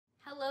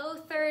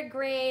third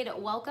grade.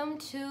 Welcome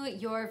to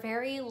your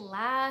very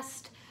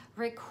last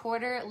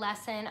recorder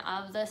lesson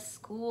of the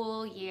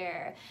school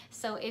year.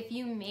 So if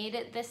you made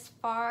it this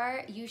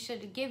far, you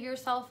should give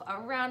yourself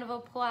a round of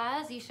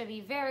applause. You should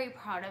be very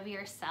proud of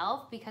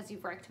yourself because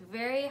you've worked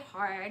very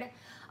hard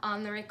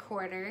on the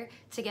recorder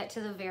to get to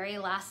the very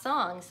last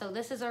song. So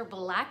this is our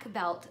black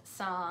belt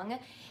song,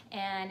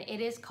 and it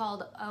is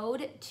called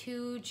Ode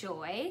to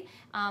Joy,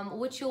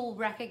 which you'll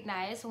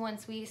recognize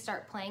once we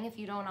start playing if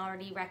you don't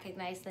already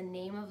recognize the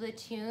name of the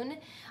tune.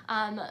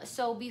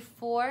 So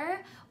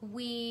before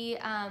we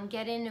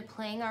get into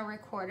playing our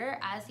recorder,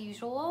 as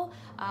usual,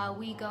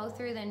 we go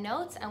through the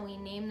notes and we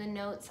name the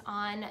notes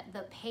on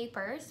the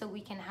paper so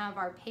we can have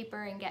our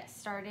paper and get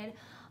started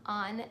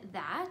on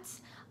that.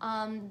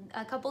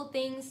 A couple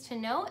things to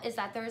note is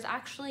that there's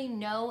actually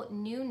no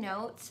new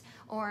notes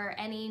or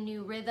any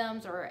new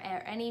rhythms or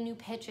any new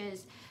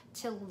pitches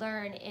to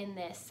learn in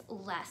this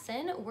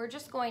lesson. We're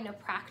just going to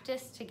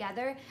practice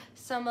together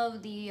some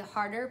of the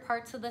harder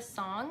parts of the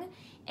song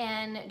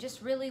and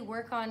just really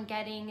work on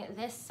getting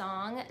this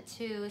song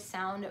to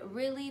sound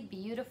really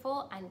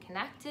beautiful and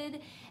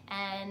connected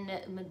and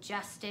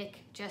majestic,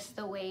 just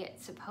the way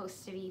it's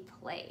supposed to be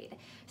played.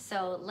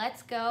 So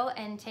let's go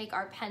and take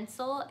our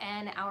pencil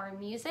and our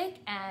music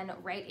and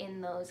write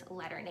in those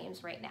letter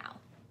names right now.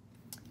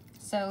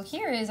 So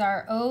here is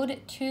our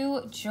Ode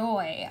to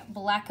Joy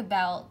black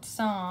belt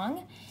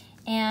song,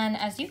 and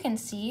as you can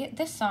see,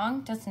 this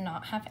song does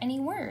not have any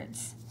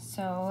words.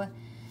 So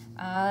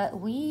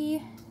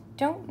we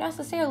don't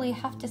necessarily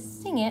have to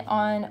sing it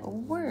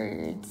on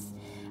words.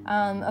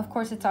 Of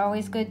course, it's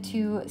always good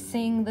to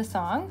sing the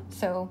song,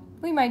 so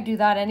we might do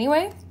that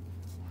anyway,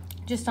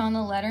 just on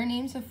the letter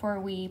names before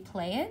we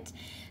play it.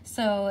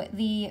 So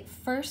the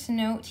first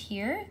note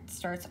here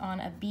starts on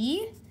a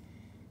B,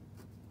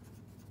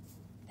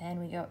 then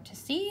we go up to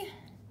C,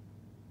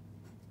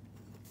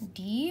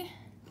 D,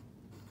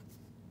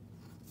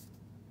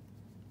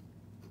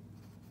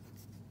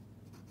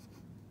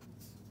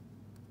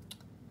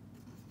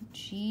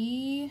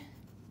 G,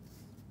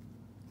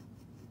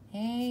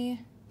 A,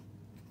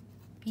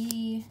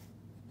 B,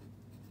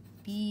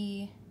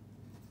 B,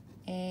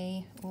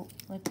 A. Oh,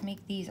 let's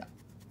make these,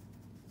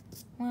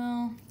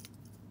 well,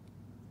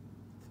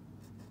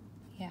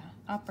 yeah,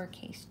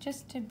 uppercase,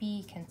 just to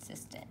be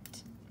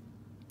consistent.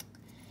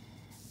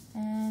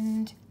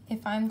 And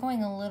if I'm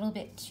going a little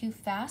bit too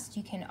fast,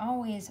 you can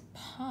always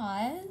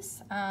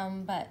pause,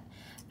 but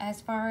as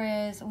far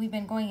as we've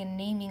been going and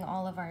naming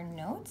all of our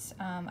notes,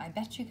 I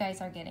bet you guys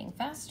are getting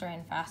faster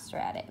and faster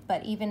at it.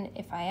 But even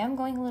if I am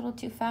going a little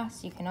too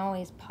fast, you can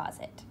always pause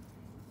it.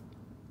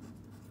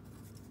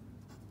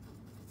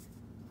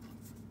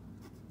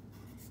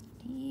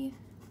 D,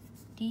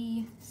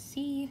 D,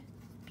 C,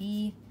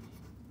 B,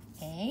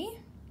 A.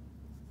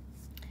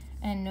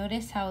 And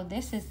notice how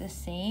this is the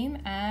same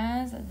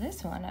as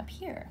this one up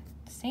here.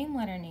 Same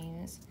letter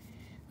names.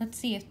 Let's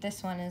see if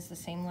this one is the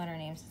same letter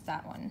names as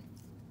that one.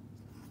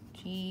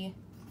 G,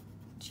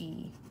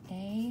 G,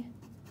 A,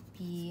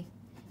 B,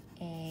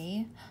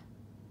 A,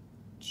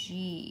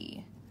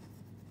 G.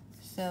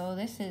 So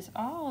this is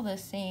all the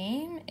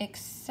same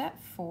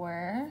except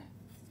for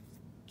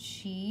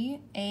G,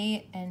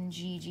 A, and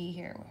G, G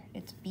here.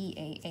 It's B,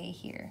 A, A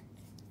here.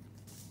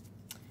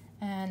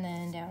 And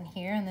then down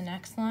here in the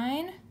next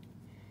line,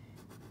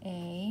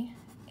 A,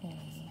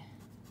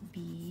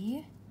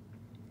 B,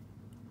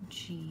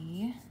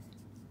 G,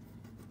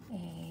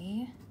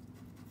 A,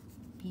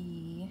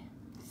 B,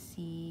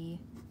 C,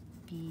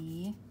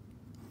 B,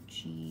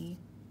 G,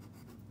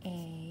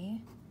 A,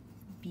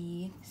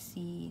 B,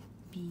 C,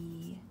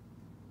 B,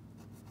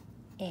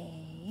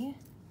 A,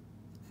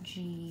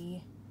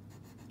 G,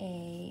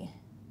 A,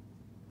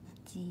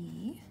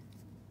 D,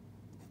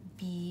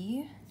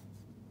 B,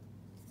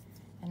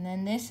 and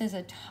then this is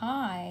a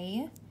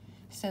tie.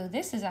 So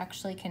this is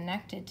actually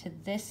connected to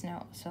this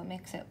note, so it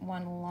makes it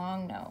one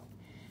long note.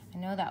 I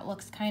know that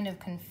looks kind of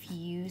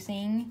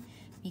confusing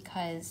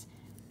because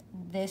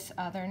this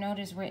other note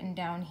is written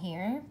down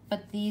here,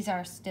 but these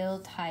are still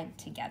tied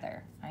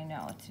together. I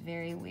know, it's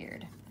very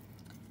weird.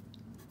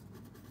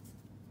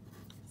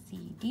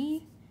 C,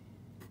 D,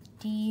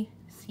 D,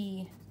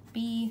 C,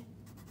 B,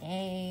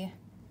 A.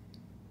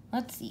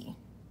 Let's see.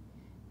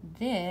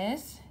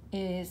 This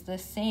is the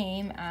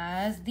same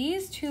as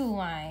these two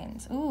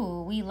lines.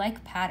 Ooh, we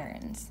like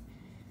patterns.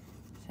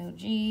 So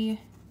G,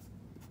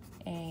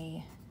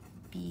 A,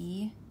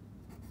 B,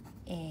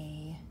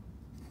 A,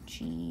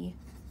 G,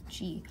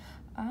 G.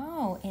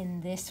 Oh,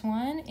 and this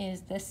one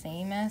is the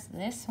same as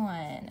this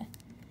one.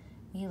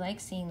 We like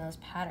seeing those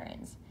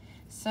patterns.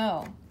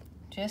 So,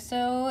 just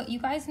so you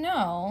guys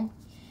know,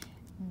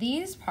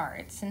 these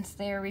parts, since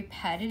they're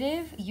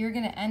repetitive, you're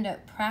gonna end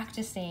up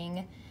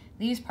practicing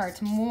these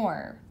parts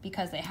more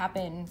because they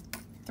happen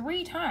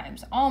 3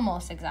 times,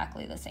 almost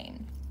exactly the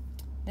same.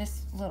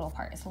 This little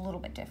part is a little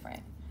bit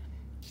different,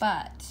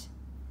 but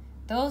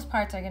those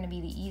parts are gonna be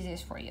the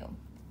easiest for you.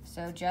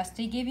 So just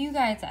to give you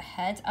guys a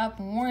heads up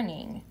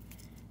warning,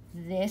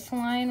 this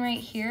line right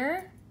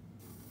here,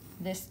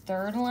 this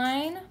third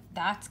line,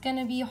 that's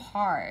gonna be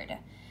hard.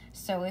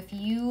 So if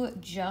you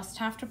just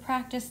have to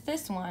practice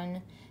this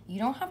one, you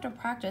don't have to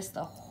practice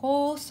the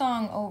whole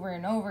song over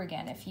and over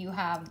again if you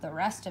have the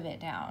rest of it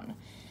down.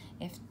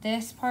 If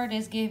this part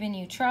is giving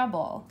you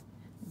trouble,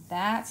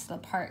 that's the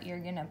part you're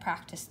gonna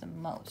practice the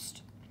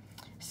most.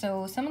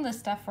 So some of the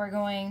stuff we're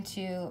going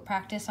to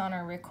practice on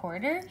our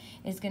recorder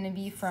is gonna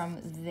be from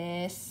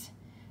this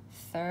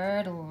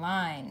third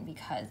line,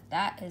 because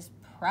that is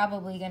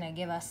probably gonna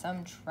give us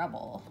some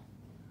trouble.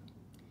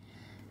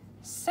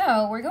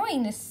 So we're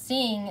going to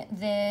sing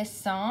this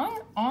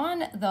song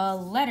on the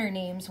letter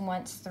names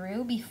once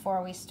through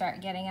before we start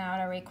getting out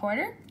our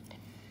recorder.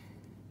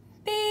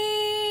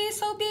 B,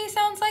 so B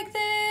sounds like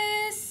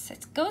this.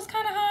 It goes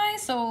kind of high,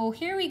 so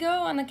here we go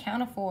on the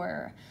count of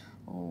 4.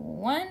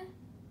 1,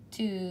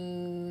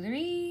 2,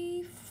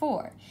 3,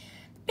 4.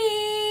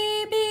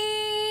 B,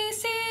 B,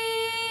 C,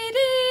 D,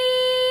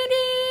 D,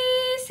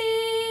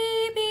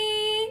 C, B,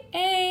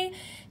 A,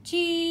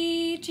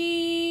 G,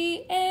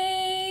 G,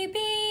 A, B,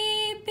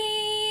 B,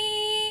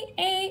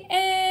 A,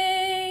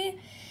 A,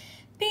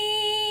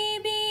 B,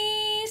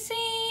 B, C,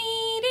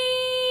 D,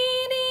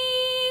 D,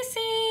 C,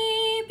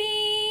 B,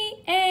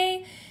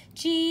 A,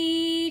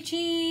 G,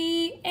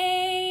 G,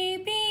 A,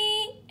 B,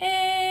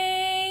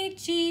 A,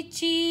 G,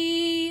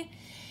 G,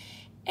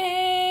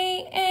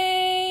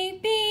 A,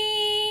 B,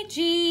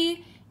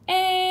 G,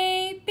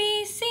 A,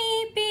 B, C,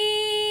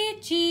 B,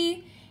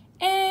 G,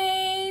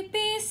 A,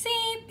 B, C,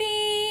 B,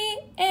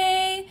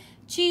 A,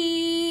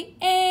 G,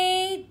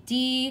 A,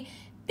 D,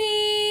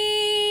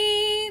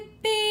 B,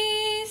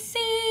 B, C,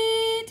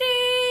 D,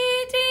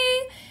 D,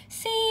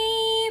 C,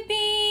 B,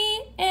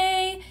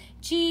 A,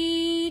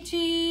 G,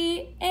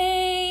 G,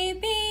 A,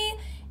 B,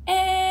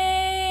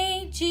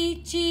 A, G,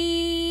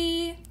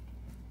 G.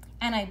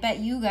 And I bet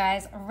you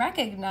guys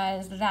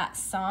recognize that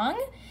song.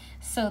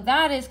 So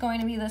that is going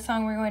to be the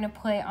song we're going to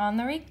play on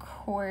the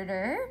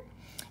recorder.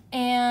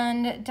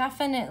 And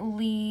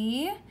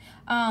definitely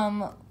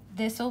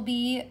this will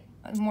be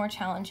a more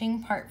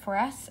challenging part for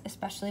us,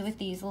 especially with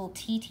these little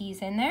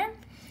TTs in there.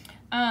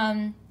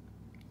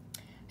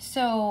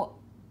 So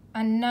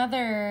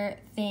another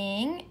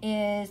thing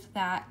is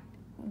that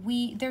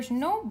there's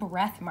no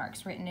breath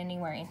marks written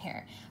anywhere in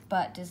here.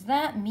 But does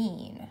that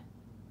mean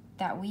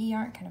that we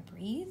aren't going to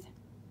breathe?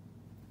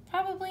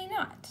 Probably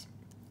not.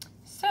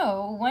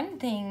 So one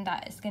thing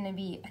that is going to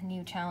be a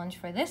new challenge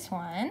for this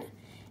one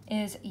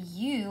is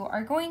you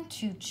are going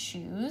to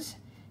choose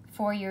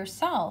for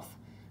yourself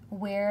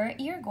where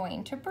you're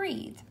going to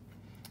breathe.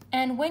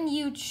 And when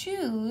you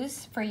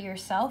choose for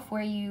yourself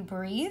where you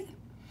breathe,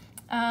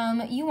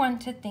 you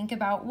want to think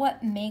about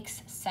what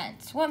makes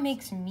sense, what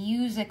makes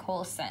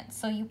musical sense.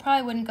 So you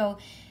probably wouldn't go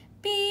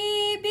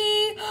B,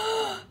 B,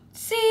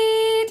 C,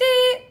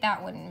 D.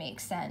 That wouldn't make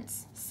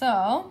sense.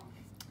 So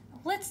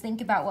let's think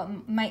about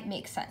what might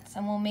make sense,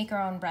 and we'll make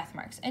our own breath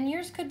marks. And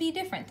yours could be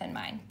different than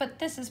mine, but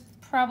this is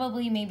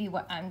probably maybe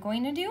what I'm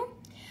going to do.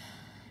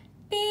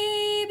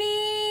 B,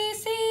 B,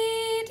 C,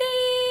 D,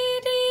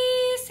 D,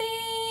 C,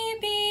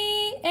 B,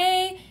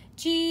 A,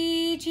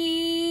 G,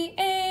 G,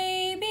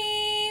 A, B,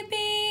 B,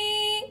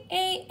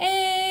 A,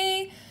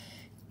 A.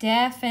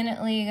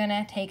 Definitely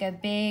gonna take a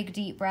big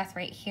deep breath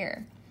right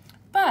here.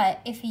 But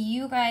if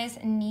you guys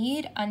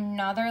need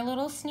another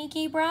little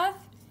sneaky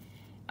breath,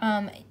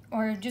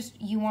 or just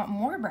you want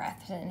more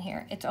breaths in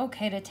here, it's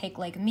okay to take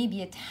like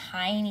maybe a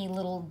tiny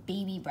little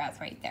baby breath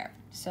right there.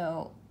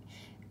 So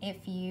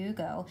if you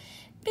go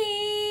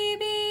B,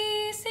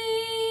 B, C,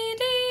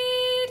 D,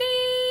 D,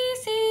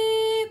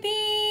 C, B,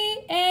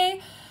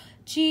 A,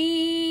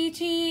 G,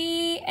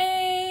 G,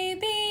 A,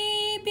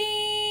 B, B,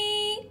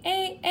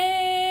 A,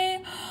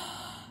 A,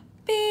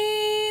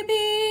 B,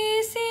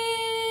 B, C,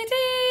 D,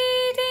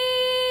 D,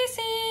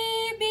 C,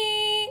 B,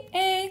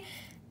 A,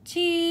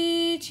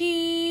 G,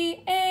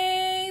 G,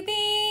 A, B,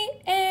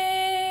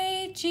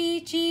 A,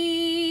 G,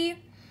 G.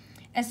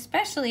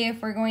 Especially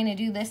if we're going to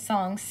do this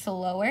song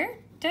slower,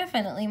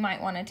 definitely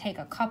might want to take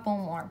a couple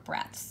more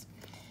breaths.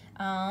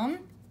 And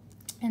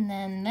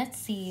then let's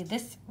see,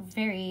 this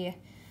very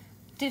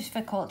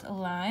difficult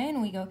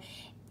line, we go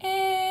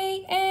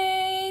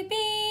A,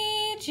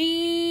 B,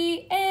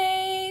 G,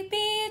 A,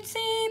 B,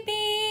 C,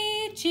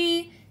 B,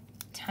 G.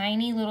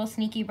 Tiny little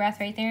sneaky breath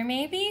right there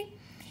maybe.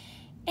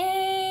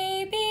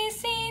 A, B,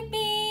 C,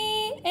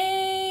 B,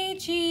 A,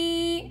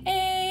 G,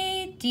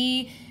 A,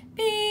 D,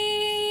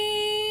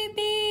 B,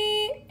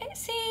 B,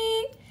 C.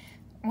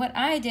 What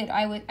I did,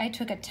 I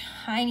took a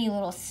tiny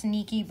little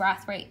sneaky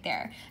breath right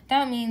there.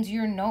 That means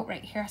your note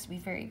right here has to be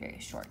very, very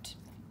short.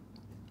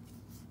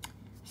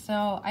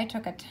 So I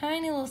took a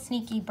tiny little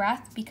sneaky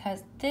breath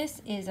because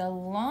this is a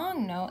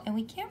long note and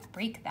we can't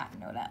break that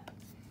note up.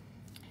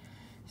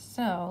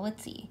 So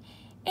let's see.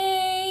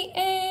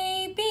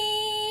 A,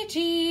 B,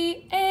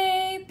 G,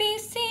 A, B,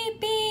 C,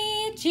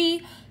 B,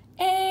 G,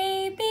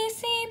 A, B,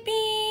 C,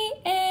 B,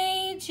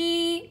 A,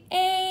 G,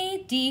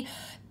 A, D,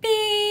 B,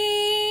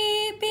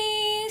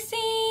 B, C,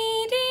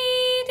 D,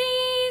 D,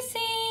 C,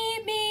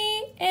 B,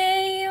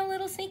 A, a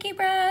little sneaky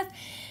breath,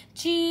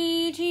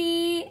 G,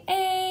 G,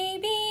 A,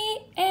 B,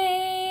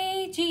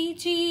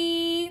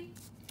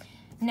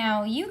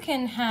 Now you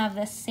can have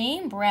the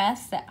same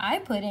breaths that I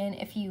put in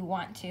if you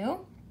want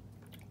to,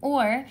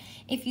 or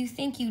if you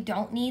think you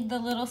don't need the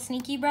little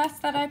sneaky breaths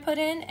that I put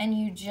in and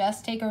you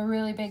just take a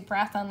really big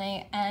breath on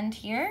the end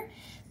here,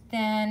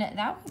 then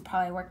that would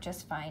probably work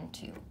just fine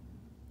too.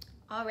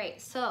 All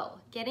right, so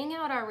getting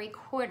out our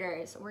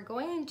recorders, we're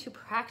going to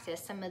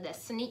practice some of the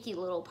sneaky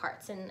little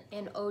parts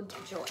in Ode to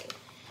Joy.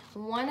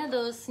 One of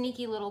those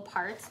sneaky little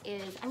parts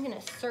is, I'm gonna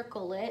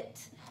circle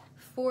it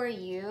for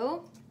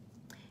you.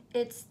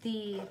 It's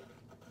the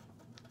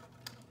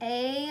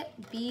A,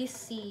 B,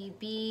 C,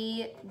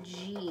 B,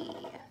 G.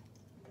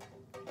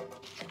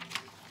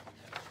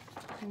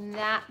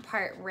 That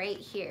part right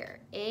here,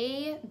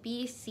 A,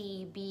 B,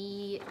 C,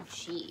 B,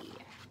 G.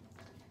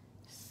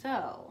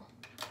 So,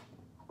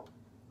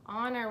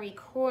 on our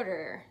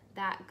recorder,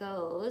 that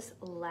goes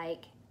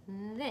like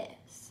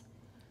this.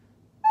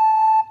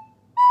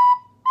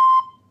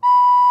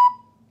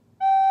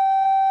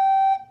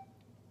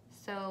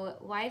 So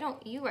why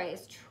don't you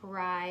guys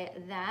try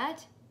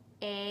that?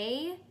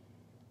 A,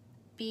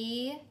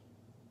 B,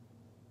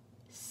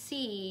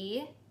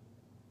 C,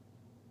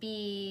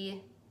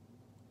 B,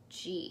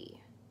 G.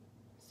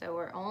 So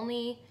we're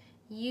only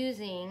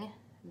using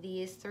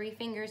these 3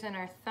 fingers and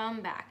our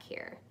thumb back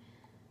here.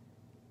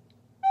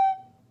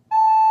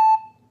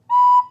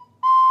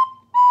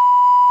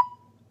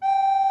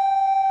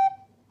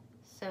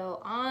 So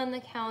on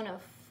the count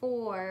of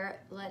 4,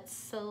 let's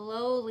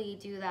slowly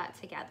do that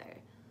together.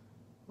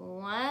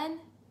 1,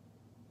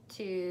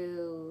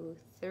 2,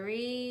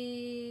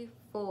 3,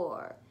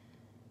 4.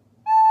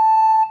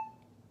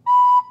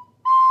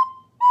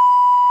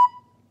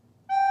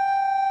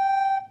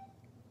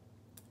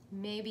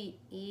 Maybe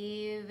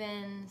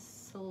even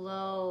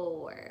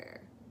slower.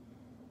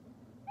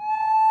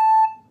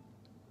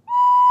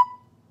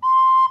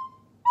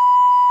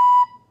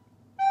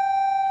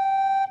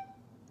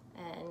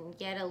 And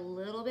get a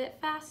little bit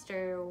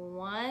faster.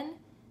 1,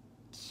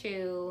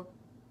 2,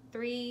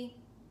 3,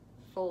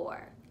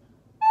 4.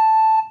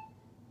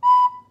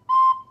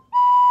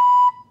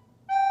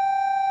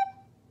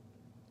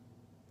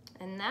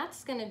 And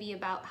that's going to be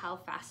about how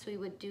fast we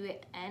would do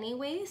it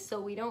anyway,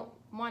 so we don't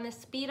want to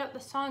speed up the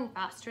song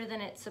faster than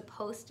it's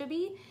supposed to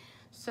be.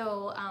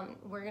 So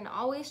we're going to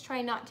always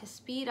try not to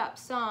speed up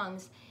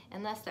songs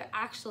unless they're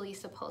actually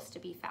supposed to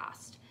be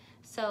fast.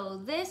 So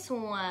this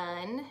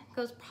one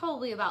goes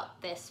probably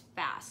about this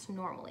fast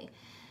normally.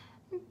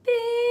 B, B,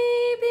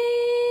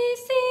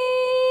 C,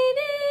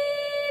 D,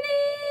 D,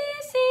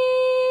 C,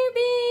 B,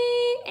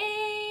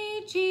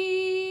 A,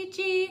 G,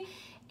 G,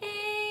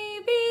 A,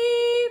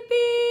 B, B,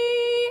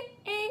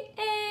 A,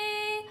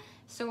 A.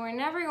 So we're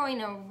never going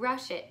to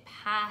rush it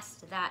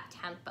past that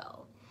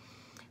tempo.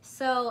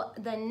 So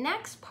the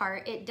next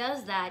part, it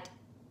does that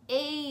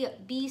A,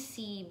 B,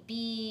 C,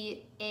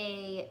 B,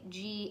 A,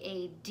 G,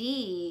 A,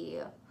 D.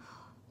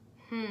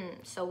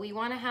 So we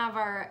want to have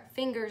our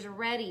fingers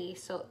ready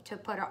so to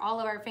put all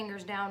of our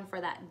fingers down for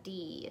that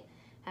D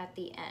at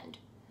the end.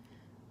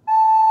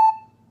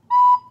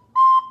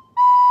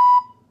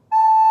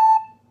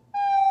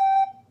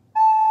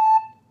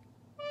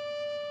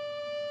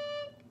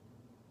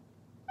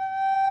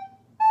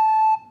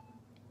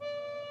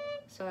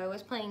 So I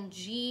was playing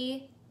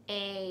G,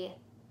 A,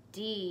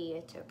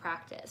 D to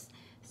practice.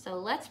 So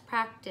let's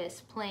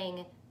practice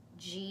playing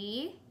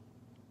G,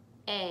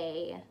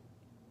 A,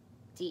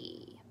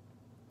 D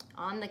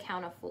on the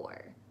count of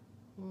 4.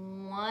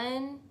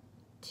 1,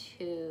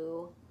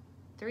 2,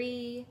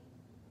 3,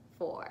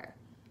 4.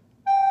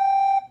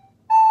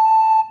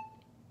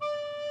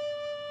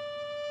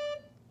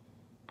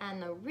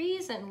 And the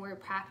reason we're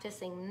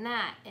practicing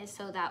that is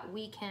so that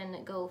we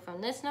can go from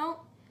this note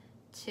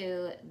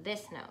to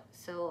this note.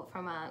 So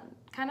from a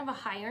kind of a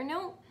higher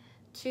note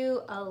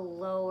to a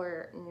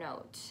lower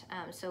note.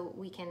 So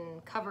we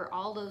can cover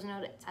all those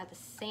notes at the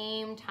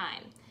same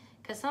time.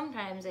 Because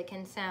sometimes it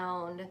can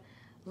sound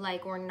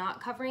like we're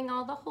not covering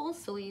all the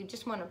holes, so we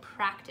just want to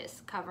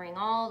practice covering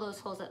all those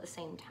holes at the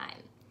same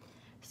time.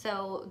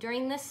 So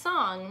during this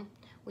song,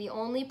 we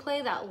only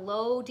play that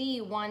low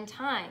D 1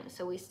 time,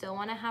 so we still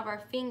want to have our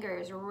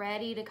fingers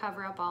ready to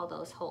cover up all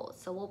those holes.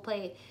 So we'll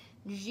play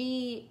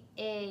G,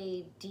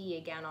 A, D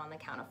again on the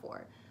count of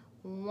 4.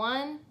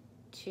 1,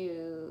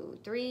 2,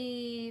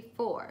 3,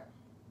 4.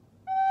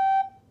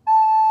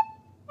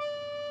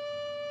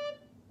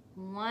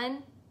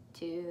 1,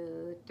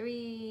 2,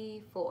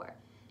 3, 4.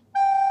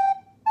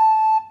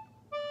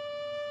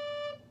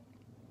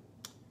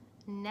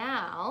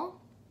 Now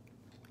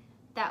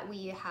that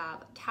we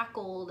have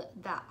tackled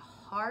that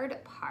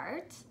hard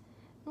part,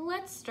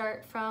 let's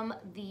start from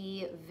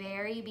the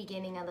very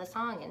beginning of the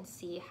song and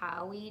see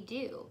how we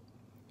do.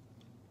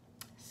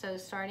 So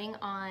starting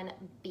on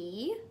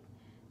B,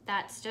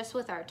 that's just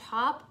with our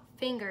top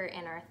finger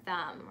and our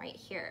thumb right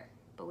here.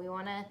 But we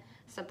want to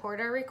support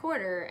our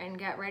recorder and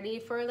get ready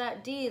for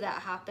that D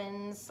that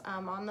happens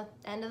on the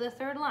end of the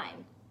 3rd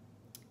line.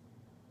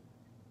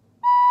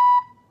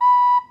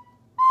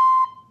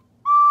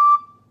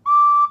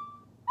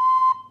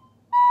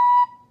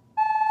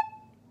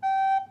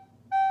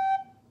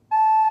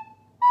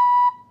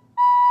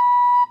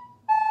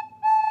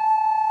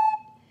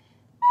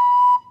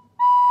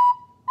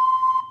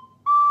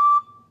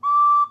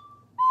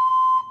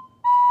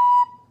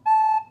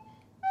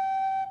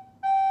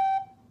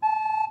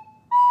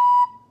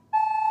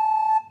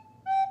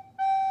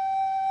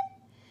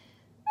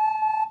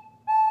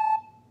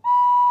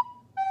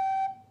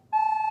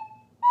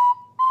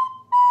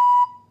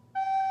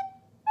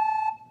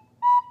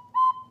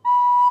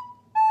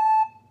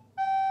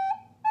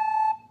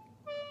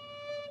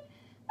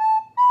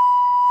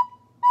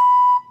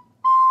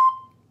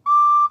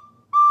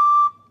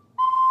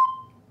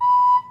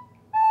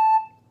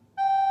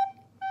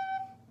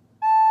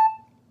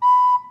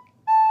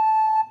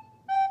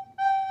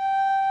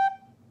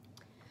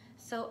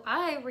 So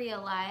I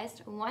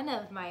realized one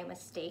of my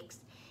mistakes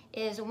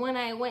is when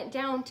I went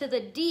down to the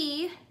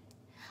D,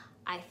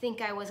 I think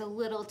I was a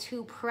little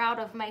too proud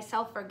of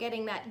myself for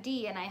getting that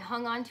D, and I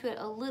hung on to it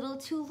a little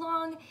too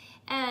long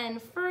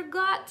and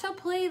forgot to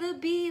play the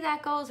B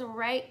that goes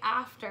right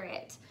after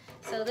it.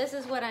 So this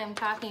is what I'm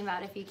talking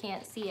about if you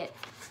can't see it.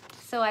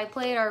 So I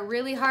played our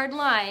really hard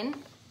line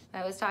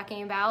I was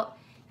talking about,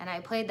 and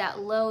I played that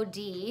low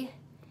D,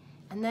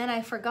 and then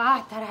I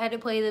forgot that I had to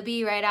play the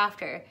B right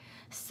after.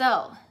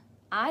 So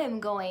I am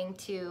going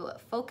to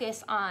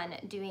focus on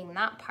doing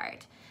that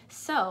part.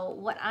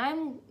 So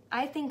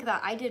I think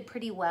that I did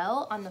pretty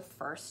well on the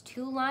first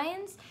two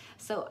lines.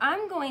 So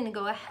I'm going to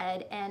go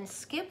ahead and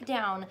skip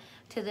down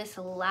to this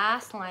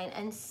last line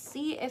and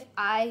see if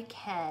I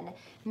can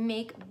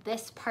make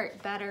this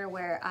part better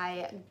where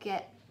I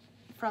get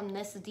from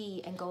this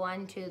D and go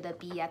on to the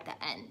B at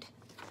the end.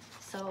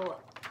 So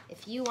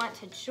if you want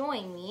to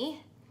join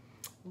me,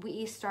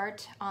 we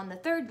start on the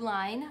third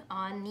line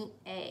on the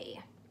A.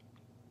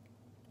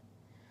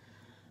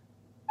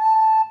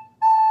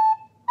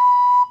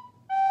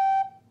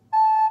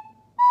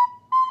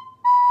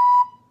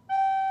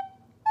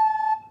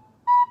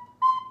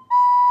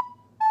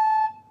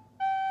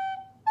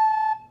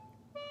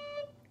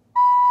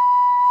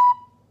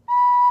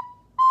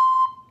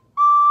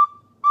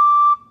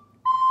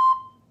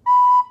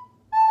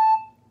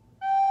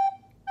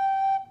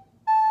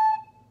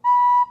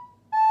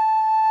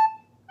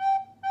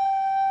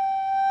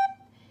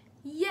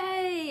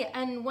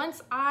 And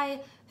once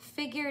I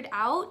figured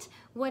out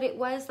what it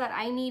was that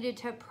I needed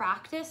to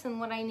practice and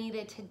what I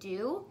needed to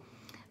do,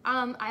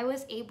 I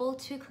was able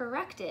to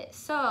correct it.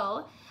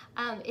 So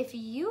if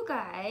you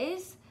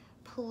guys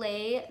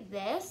play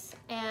this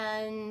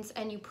and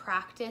you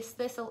practice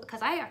this,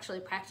 because I actually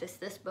practiced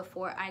this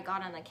before I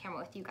got on the camera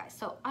with you guys,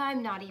 so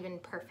I'm not even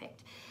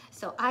perfect.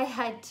 So I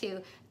had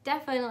to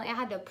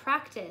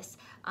practice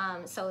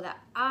so that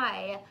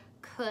I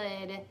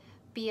could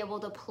be able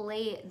to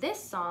play this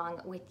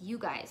song with you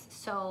guys.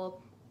 So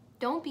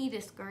don't be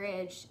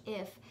discouraged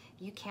if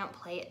you can't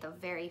play it the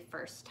very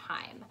first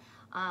time.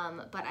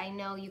 But I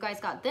know you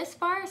guys got this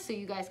far, so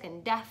you guys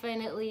can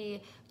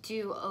definitely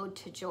do Ode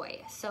to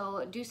Joy.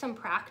 So do some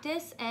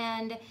practice,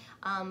 and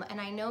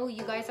I know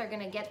you guys are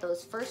gonna get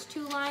those first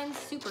two lines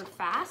super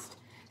fast.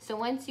 So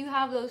once you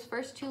have those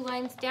first two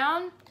lines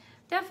down,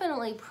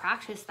 definitely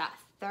practice that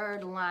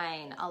third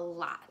line a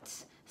lot,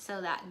 so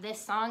that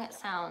this song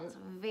sounds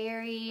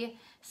very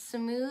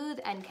smooth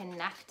and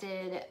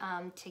connected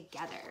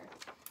together.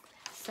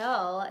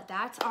 So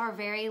that's our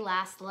very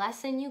last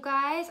lesson, you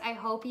guys. I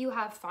hope you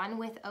have fun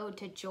with Ode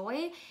to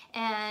Joy,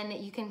 and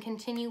you can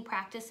continue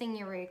practicing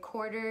your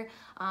recorder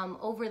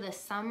over the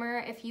summer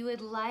if you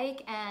would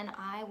like, and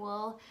I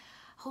will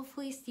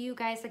hopefully see you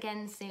guys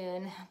again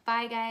soon.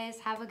 Bye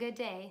guys, have a good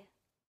day.